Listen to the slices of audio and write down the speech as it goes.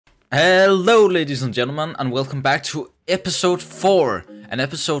Hello ladies and gentlemen, and welcome back to episode 4. And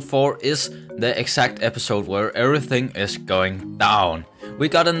episode 4 is the exact episode where everything is going down. We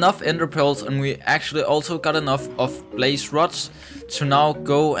got enough ender pearls, and we actually also got enough of blaze rods to now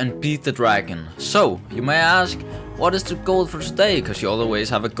go and beat the dragon. So, you may ask, what is the goal for today? Because you always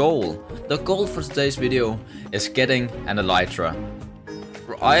have a goal. The goal for today's video is getting an elytra.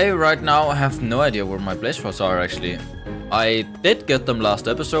 I right now have no idea where my blaze rods are actually. I did get them last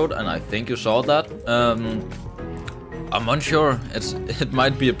episode, and I think you saw that. I'm unsure. It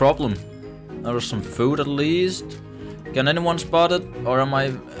might be a problem. There's some food at least. Can anyone spot it, or am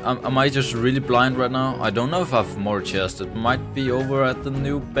I just really blind right now? I don't know if I have more chests. It might be over at the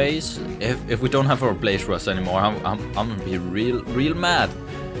new base. If we don't have our blaze rods anymore, I'm gonna be real mad.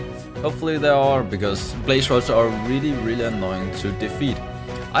 Hopefully there are, because blaze rods are really annoying to defeat.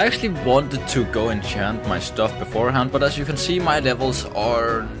 I actually wanted to go enchant my stuff beforehand, but as you can see, my levels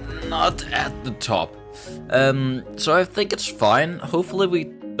are not at the top. So I think it's fine. Hopefully we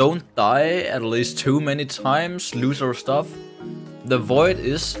don't die at least too many times, lose our stuff. The void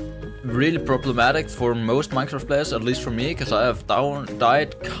is really problematic for most Minecraft players, at least for me, because I have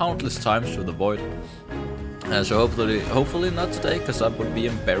died countless times to the void. So hopefully not today, because that would be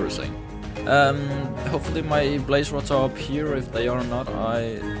embarrassing. Hopefully my blaze rods are up here. If they are not,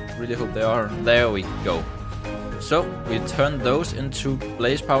 I really hope they are. There we go. So we turn those into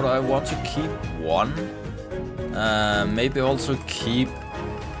blaze powder. I want to keep one. Maybe also keep,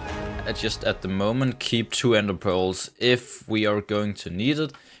 just at the moment, keep 2 ender pearls if we are going to need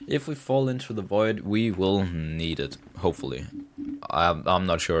it. If we fall into the void, we will need it, hopefully. I'm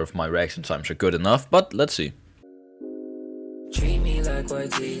not sure if my reaction times are good enough, but let's see.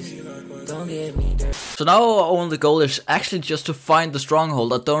 So now our only goal is actually just to find the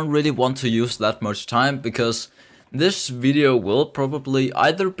stronghold. I don't really want to use that much time, because this video will probably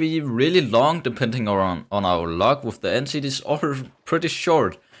either be really long depending on our luck with the NCDs, or pretty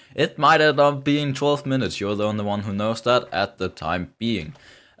short. It might end up being 12 minutes, you're the only one who knows that at the time being.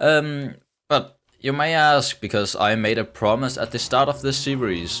 But you may ask, because I made a promise at the start of this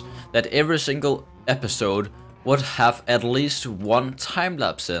series that every single episode would have at least one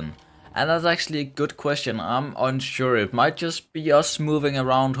time-lapse in. And that's actually a good question. I'm unsure. It might just be us moving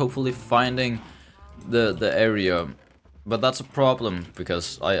around, hopefully finding the area. But that's a problem,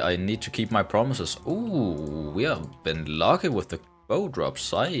 because I need to keep my promises. Ooh, we have been lucky with the bow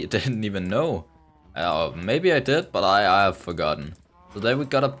drops. I didn't even know. Maybe I did, but I have forgotten. So there we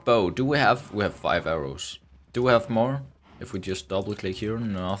got a bow. We have 5 arrows. Do we have more? If we just double click here,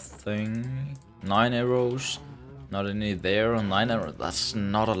 nothing. 9 arrows. Not any there. 9 arrows. That's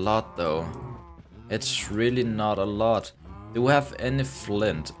not a lot though. It's really not a lot. Do we have any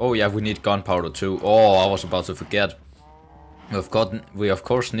flint? Oh yeah, we need gunpowder too. Oh, I was about to forget. We of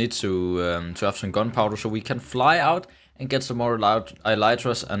course need to have some gunpowder so we can fly out and get some more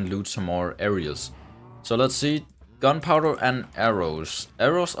elytras and loot some more areas. So let's see. Gunpowder and arrows.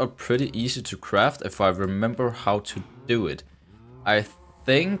 Arrows are pretty easy to craft if I remember how to do it. I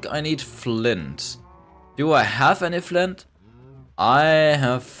think I need flint. Do I have any flint? I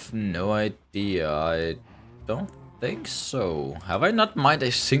have no idea. I don't think so. Have I not mined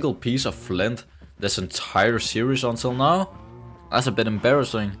a single piece of flint this entire series until now? That's a bit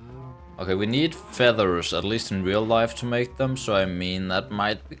embarrassing. Okay, we need feathers, at least in real life, to make them. So I mean, that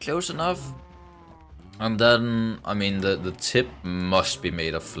might be close enough. And then, I mean, the tip must be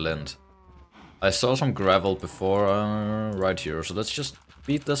made of flint. I saw some gravel before, right here. So let's just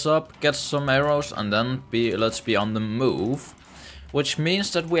beat this up, get some arrows, and then let's be on the move. Which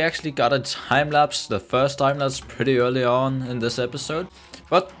means that we actually got a time-lapse, the first time-lapse, pretty early on in this episode.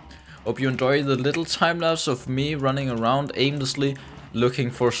 But hope you enjoy the little time-lapse of me running around aimlessly, looking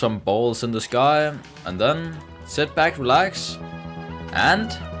for some balls in the sky. And then sit back, relax,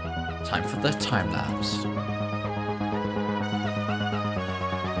 and time for the time-lapse.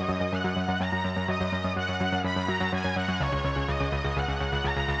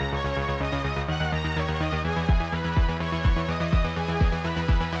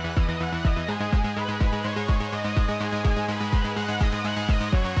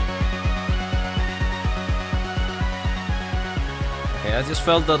 I just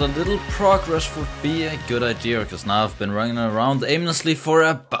felt that a little progress would be a good idea, because now I've been running around aimlessly for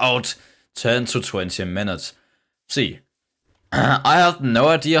about 10 to 20 minutes. See, I have no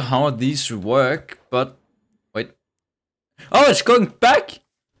idea how these work, but wait. Oh, it's going back!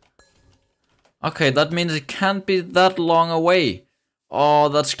 Okay, that means it can't be that long away. Oh,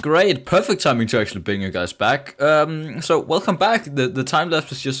 that's great. Perfect timing to actually bring you guys back. So welcome back. The time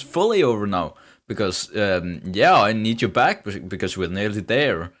lapse is just fully over now. Because, yeah, I need you back because we're nearly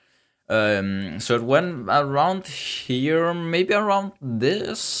there. So it went around here, maybe around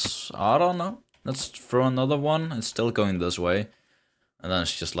this. I don't know. Let's throw another one. It's still going this way, and then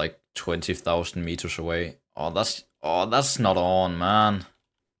it's just like 20,000 meters away. Oh, that's not on, man.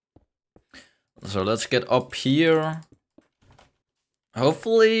 So let's get up here.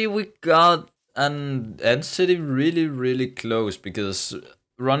 Hopefully we got an end city really, really close, because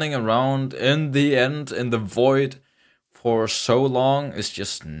running around in the end in the void for so long is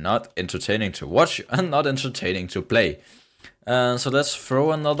just not entertaining to watch and not entertaining to play. So let's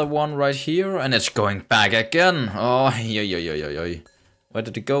throw another one right here, and it's going back again. Oh, yeah. Where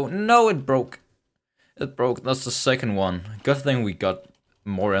did it go? No, it broke. It broke. That's the second one. Good thing we got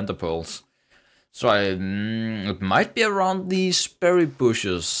more ender pearls. So it might be around these berry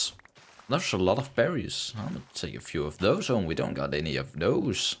bushes. There's a lot of berries. I'm gonna take a few of those. Oh, we don't got any of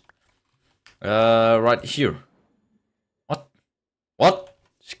those. Right here. What?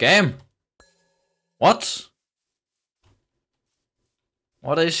 Scam? What?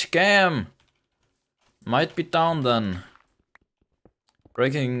 What a scam! Might be down then.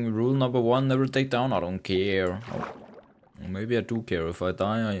 Breaking rule number 1, never take down. I don't care. Oh, maybe I do care. If I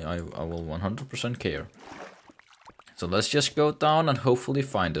die, I will 100% care. So let's just go down and hopefully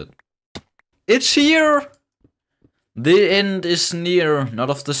find it. It's here! The end is near. Not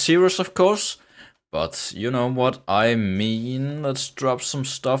of the series, of course. But you know what I mean. Let's drop some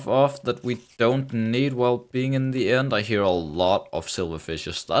stuff off that we don't need while being in the end. I hear a lot of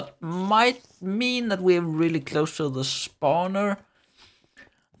silverfishes. That might mean that we're really close to the spawner.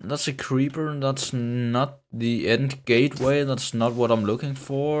 That's a creeper. That's not the end gateway. That's not what I'm looking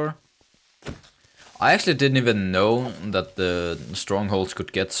for. I actually didn't even know that the strongholds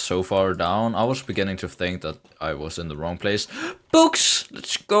could get so far down. I was beginning to think that I was in the wrong place. Books!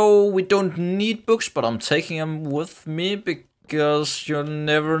 Let's go! We don't need books, but I'm taking them with me because you'll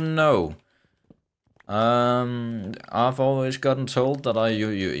never know. I've always gotten told that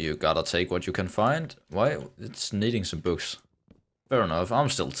you gotta take what you can find. Why? It's needing some books. Fair enough, I'm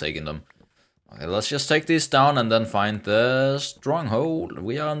still taking them. Okay, let's just take these down and then find the stronghold.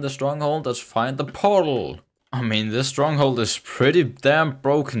 We are in the stronghold, let's find the portal. I mean, this stronghold is pretty damn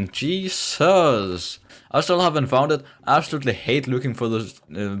broken, Jesus. I still haven't found it. I absolutely hate looking for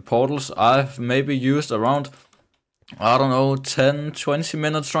the portals. I've maybe used around, I don't know, 10-20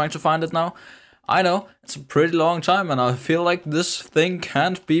 minutes trying to find it now. I know, it's a pretty long time and I feel like this thing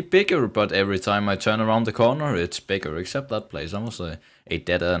can't be bigger, but every time I turn around the corner it's bigger, except that place, almost a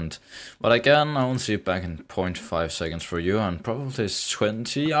dead end. But again, I will see it back in 0.5 seconds for you and probably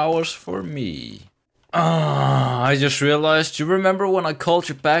 20 hours for me. I just realized, you remember when I called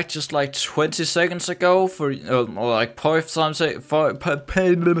you back just like 20 seconds ago for, or like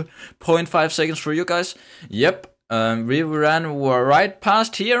 0.5 seconds for you guys? Yep. We ran right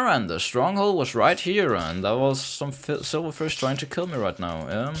past here and the stronghold was right here and there was some silverfish trying to kill me right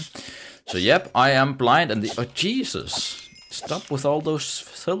now. So yep, I am blind and oh Jesus, stop with all those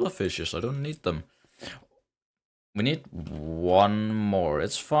silverfishes, I don't need them. We need one more,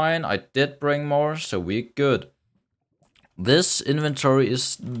 it's fine, I did bring more, so we're good. This inventory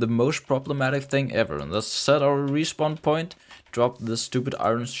is the most problematic thing ever. And let's set our respawn point, drop the stupid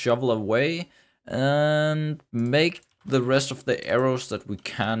iron shovel away, and make the rest of the arrows that we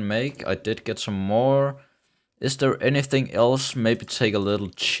can make. I did get some more. Is there anything else? Maybe take a little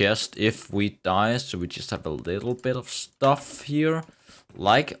chest if we die, so we just have a little bit of stuff here.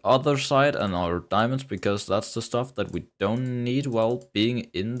 Like other side and our diamonds, because that's the stuff that we don't need while being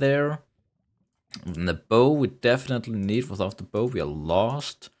in there. And the bow we definitely need. Without the bow we are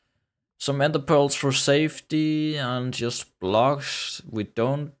lost. Some ender pearls for safety and just blocks. We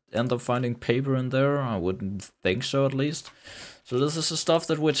don't end up finding paper in there. I wouldn't think so, at least. So this is the stuff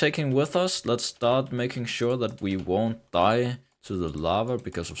that we're taking with us. Let's start making sure that we won't die to the lava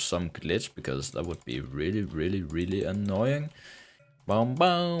because of some glitch, because that would be really, really, really annoying. Boom,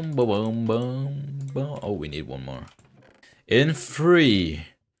 boom, boom, boom, boom. Oh, we need one more. In 3,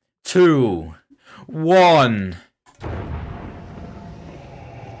 2, 1.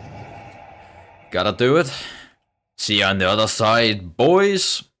 Gotta do it. See you on the other side,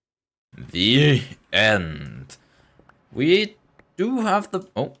 boys. The end. We do have the...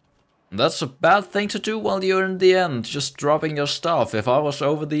 Oh, that's a bad thing to do while you're in the end. Just dropping your stuff. If I was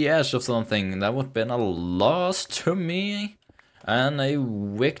over the edge of something, that would have been a loss to me. And a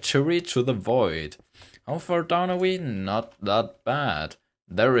victory to the void. How far down are we? Not that bad.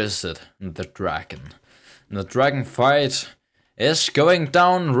 There is it. The dragon. The dragon fight is going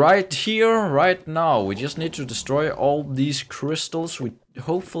down right here, right now. We just need to destroy all these crystals. We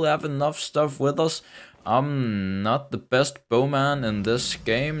hopefully have enough stuff with us. I'm not the best bowman in this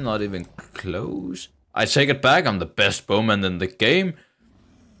game, not even close. I take it back, I'm the best bowman in the game.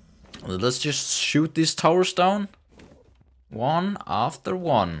 Let's just shoot these towers down. One after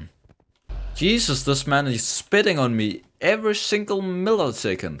one. Jesus, this man is spitting on me every single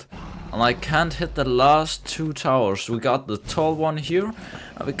millisecond. And I can't hit the last two towers. We got the tall one here,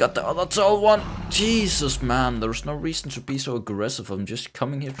 and we got the other tall one. Jesus, man, there's no reason to be so aggressive. I'm just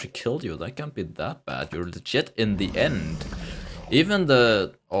coming here to kill you. That can't be that bad. You're legit in the end. Even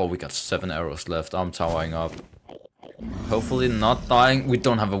the... Oh, we got 7 arrows left. I'm towering up. Hopefully not dying. We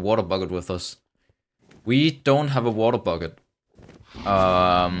don't have a water bucket with us. We don't have a water bucket.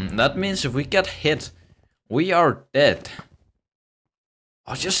 That means if we get hit, we are dead.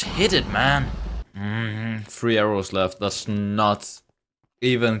 Oh, just hit it, man. 3 arrows left. That's not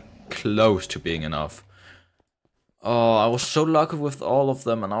even close to being enough. Oh, I was so lucky with all of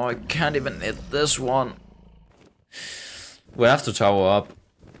them, and now I can't even hit this one. We have to tower up.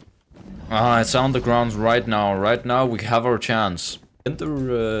 It's on the ground right now. Right now, we have our chance.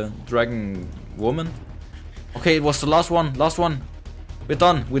 Enter dragon woman. Okay, it was the last one. Last one. We're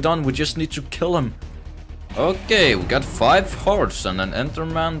done. We're done. We just need to kill him. Okay, we got 5 hearts and an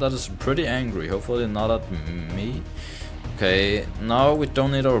enderman that is pretty angry. Hopefully not at me. Okay, now we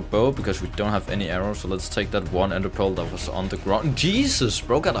don't need our bow because we don't have any arrows. So let's take that one ender pearl that was on the ground. Jesus,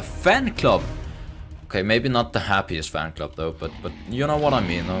 bro, got a fan club. Okay, maybe not the happiest fan club though, but you know what I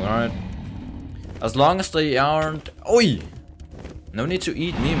mean, alright? As long as they aren't... Oi! No need to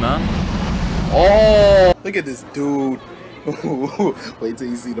eat me, man. Oh! Look at this dude. Wait till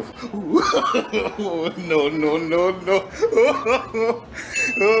you see the... No, no, no, no.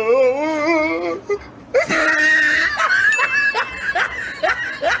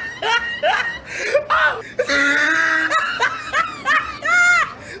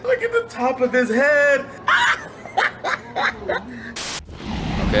 Look at the top of his head.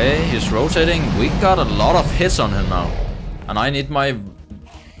 Okay, he's rotating. We got a lot of hits on him now. And I need my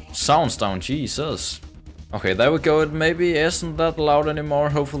sounds down, Jesus. Okay, there we go. It maybe isn't that loud anymore.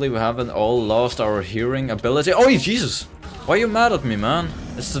 Hopefully we haven't all lost our hearing ability. Oh, Jesus! Why are you mad at me, man?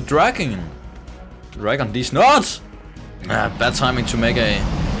 It's the dragon. Dragon, these nuts! Bad timing to make a...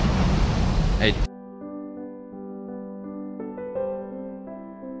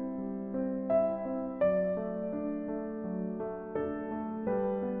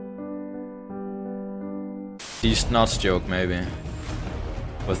 These nuts joke, maybe.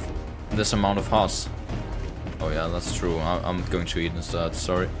 With this amount of hearts. Oh yeah, that's true. I'm going to eat instead.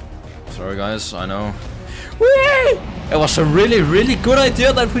 Sorry. Sorry guys, I know. Whee! It was a really, really good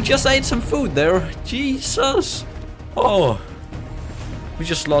idea that we just ate some food there. Jesus! Oh! We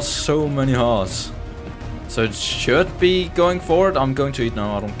just lost so many hearts. So it should be going forward. I'm going to eat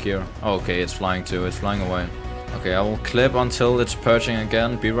now, I don't care. Oh, okay, it's flying too. It's flying away. Okay, I will clip until it's perching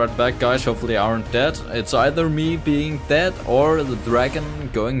again. Be right back, guys. Hopefully I aren't dead. It's either me being dead or the dragon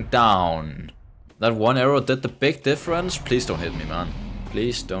going down. That one arrow did the big difference. Please don't hit me, man.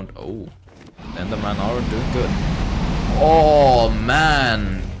 Please don't. Oh, Enderman are doing good. Oh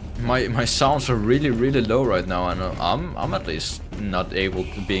man, my sounds are really, really low right now, and I'm at least not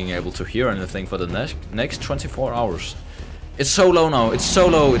being able to hear anything for the next 24 hours. It's so low now. It's so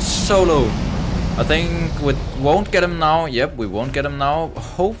low. It's so low. I think we won't get him now. Yep, we won't get him now.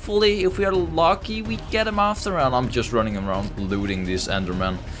 Hopefully, if we are lucky, we get him after. And I'm just running around looting this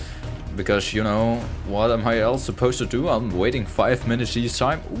Enderman. Because, you know, what am I else supposed to do? I'm waiting 5 minutes each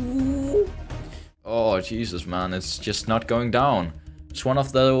time. Ooh. Oh, Jesus, man. It's just not going down. It's one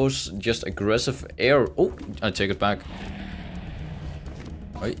of those just aggressive air... Oh, I take it back.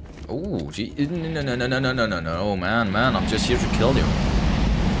 Wait. Oh, gee. No, man. I'm just here to kill you.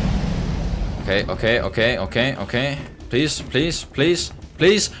 Okay. Please.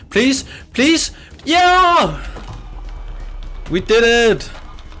 Yeah! We did it!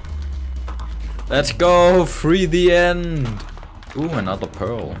 Let's go, free the end. Ooh, another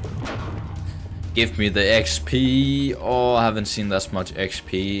pearl. Give me the XP. Oh, I haven't seen that much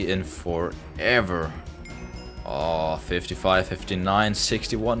XP in forever. Oh, 55, 59,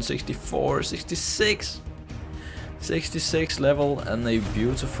 61, 64, 66. 66 level and a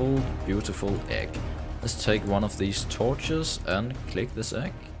beautiful, beautiful egg. Let's take one of these torches and click this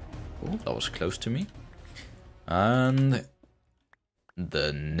egg. Oh, that was close to me. And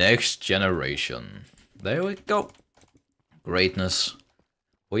the next generation. There we go. Greatness.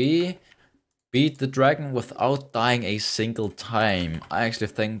 We beat the dragon without dying a single time. I actually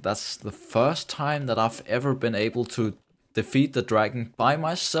think that's the first time that I've ever been able to defeat the dragon by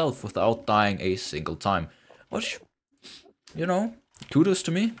myself without dying a single time. Which, you know, kudos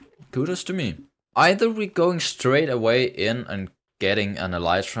to me. Kudos to me. Either we're going straight away in and getting an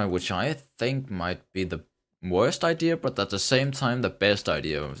elytra, which I think might be the worst idea, but at the same time the best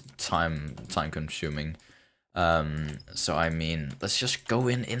idea, time consuming. So I mean, let's just go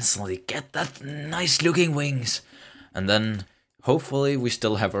in instantly, get that nice looking wings, and then hopefully we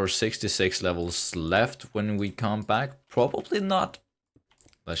still have our 66 levels left when we come back. Probably not.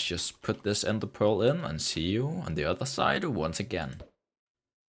 Let's just put this ender pearl in and see you on the other side once again.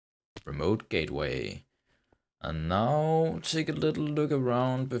 Remote gateway. And now take a little look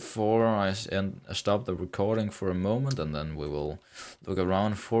around before I stop the recording for a moment, and then we will look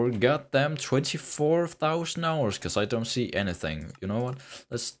around for goddamn 24,000 hours, because I don't see anything. You know what?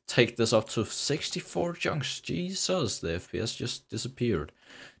 Let's take this up to 64 chunks. Jesus, the FPS just disappeared.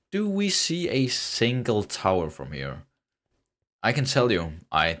 Do we see a single tower from here? I can tell you,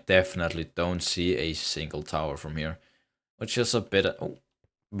 I definitely don't see a single tower from here. Which is a bit... Oh,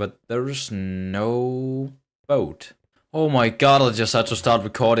 but there's no... boat. Oh my god, I just had to start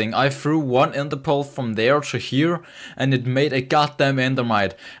recording. I threw one ender pearl from there to here, and it made a goddamn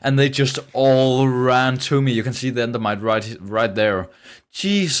endermite, and they just all ran to me. You can see the endermite right there.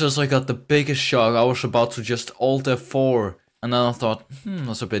 Jesus, I got the biggest shock. I was about to just alt F4, and then I thought,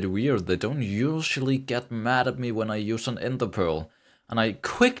 that's a bit weird. They don't usually get mad at me when I use an ender pearl. And I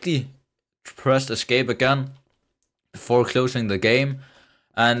quickly pressed escape again before closing the game.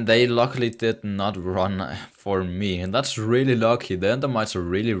 And they luckily did not run for me, and that's really lucky. The endermites are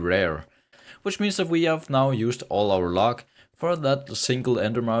really rare, which means that we have now used all our luck for that single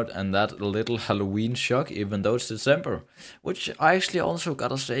endermite and that little Halloween shock, even though it's December. Which I actually also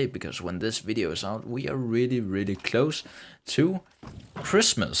gotta say, because when this video is out, we are really close to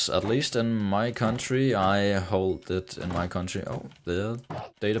Christmas. At least in my country, I hold it in my country. Oh, the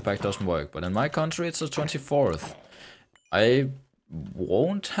data pack doesn't work, but in my country it's the 24th. I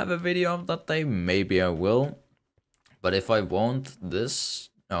won't have a video of that day. Maybe I will, but if I won't, this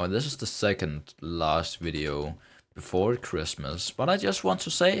is the second last video before Christmas. But I just want to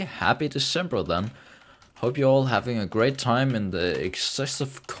say happy December then. Hope you're all having a great time in the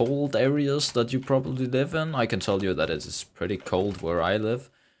excessive cold areas that you probably live in. I can tell you that it is pretty cold where I live.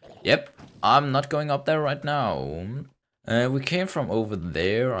 Yep, I'm not going up there right now. We came from over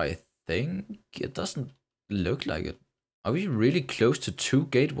there, I think. It doesn't look like it. Are we really close to two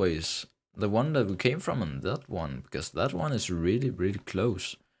gateways? The one that we came from and that one, because that one is really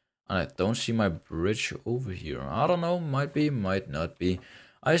close. And I don't see my bridge over here. I don't know, might be, might not be.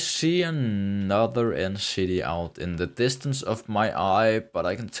 I see another end city out in the distance of my eye, but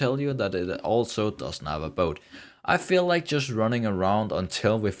I can tell you that it also doesn't have a boat. I feel like just running around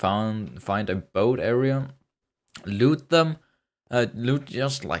until we find a boat area, loot them, loot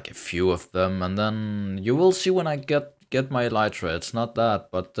just like a few of them, and then you will see when I get my elytra. It's not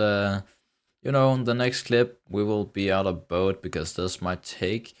that, but you know, in the next clip we will be out of boat, because this might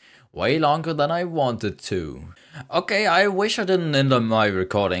take way longer than I wanted to. Okay, I wish I didn't end up my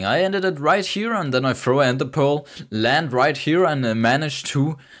recording. I ended it right here, and then I throw an ender pearl, land right here, and manage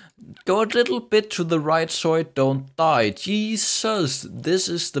to go a little bit to the right so I don't die. Jesus, this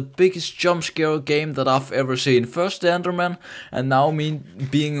is the biggest jump scare game that I've ever seen. First the Enderman, and now me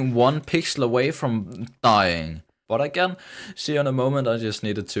being 1 pixel away from dying. But again, see you in a moment. I just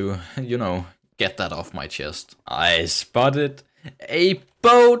needed to, you know, get that off my chest. I spotted a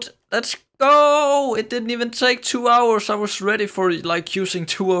boat. Let's go! It didn't even take 2 hours. I was ready for like using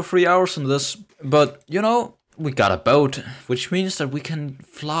 2 or 3 hours on this. But, you know, we got a boat, which means that we can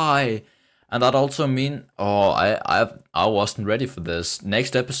fly. And that also mean, oh, I wasn't ready for this.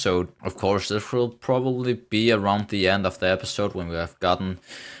 Next episode, of course, this will probably be around the end of the episode when we have gotten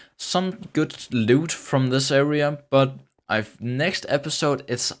some good loot from this area, but next episode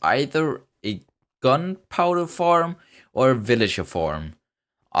it's either a gunpowder farm or a villager farm.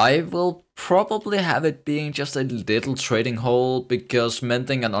 I will probably have it being just a little trading hall, because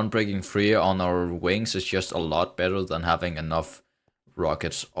mending and unbreaking 3 on our wings is just a lot better than having enough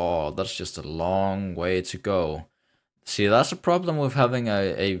rockets. Oh, that's just a long way to go. See, that's a problem with having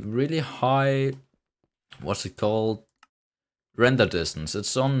a really high, what's it called, render distance.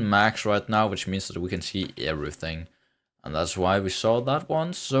 It's on max right now, which means that we can see everything. And that's why we saw that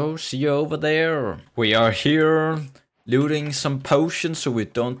one, so see you over there. We are here, looting some potions so we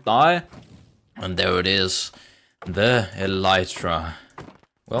don't die. And there it is, the elytra.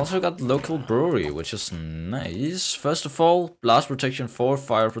 We also got local brewery, which is nice. First of all, blast protection 4,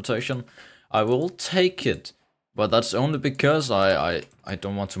 fire protection. I will take it, but that's only because I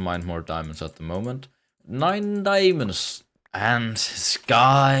don't want to mine more diamonds at the moment. 9 diamonds. And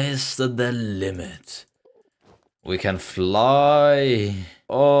sky's the limit. We can fly.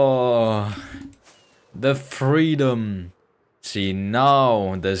 Oh, the freedom. See,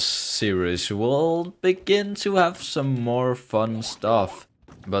 now this series will begin to have some more fun stuff.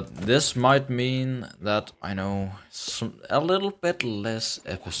 But this might mean that, I know, a little bit less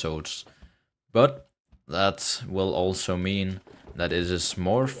episodes. But that will also mean that it is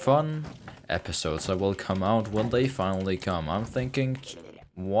more fun episodes that will come out when they finally come. I'm thinking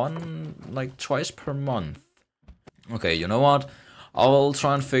twice per month. Okay, you know what? I will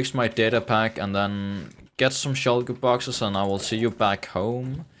try and fix my data pack and then get some shulker boxes, and I will see you back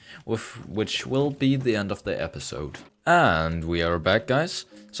home, which will be the end of the episode. And we are back, guys.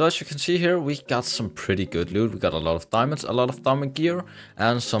 So as you can see here, we got some pretty good loot. We got a lot of diamonds, a lot of diamond gear,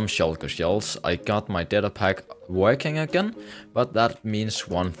 and some shulker shells. I got my data pack working again, but that means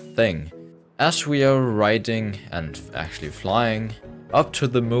one thing. As we are riding and actually flying up to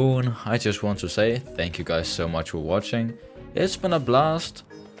the moon, I just want to say thank you guys so much for watching. It's been a blast,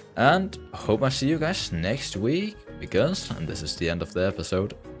 and hope I see you guys next week, because this is the end of the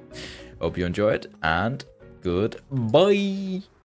episode. Hope you enjoyed, and goodbye.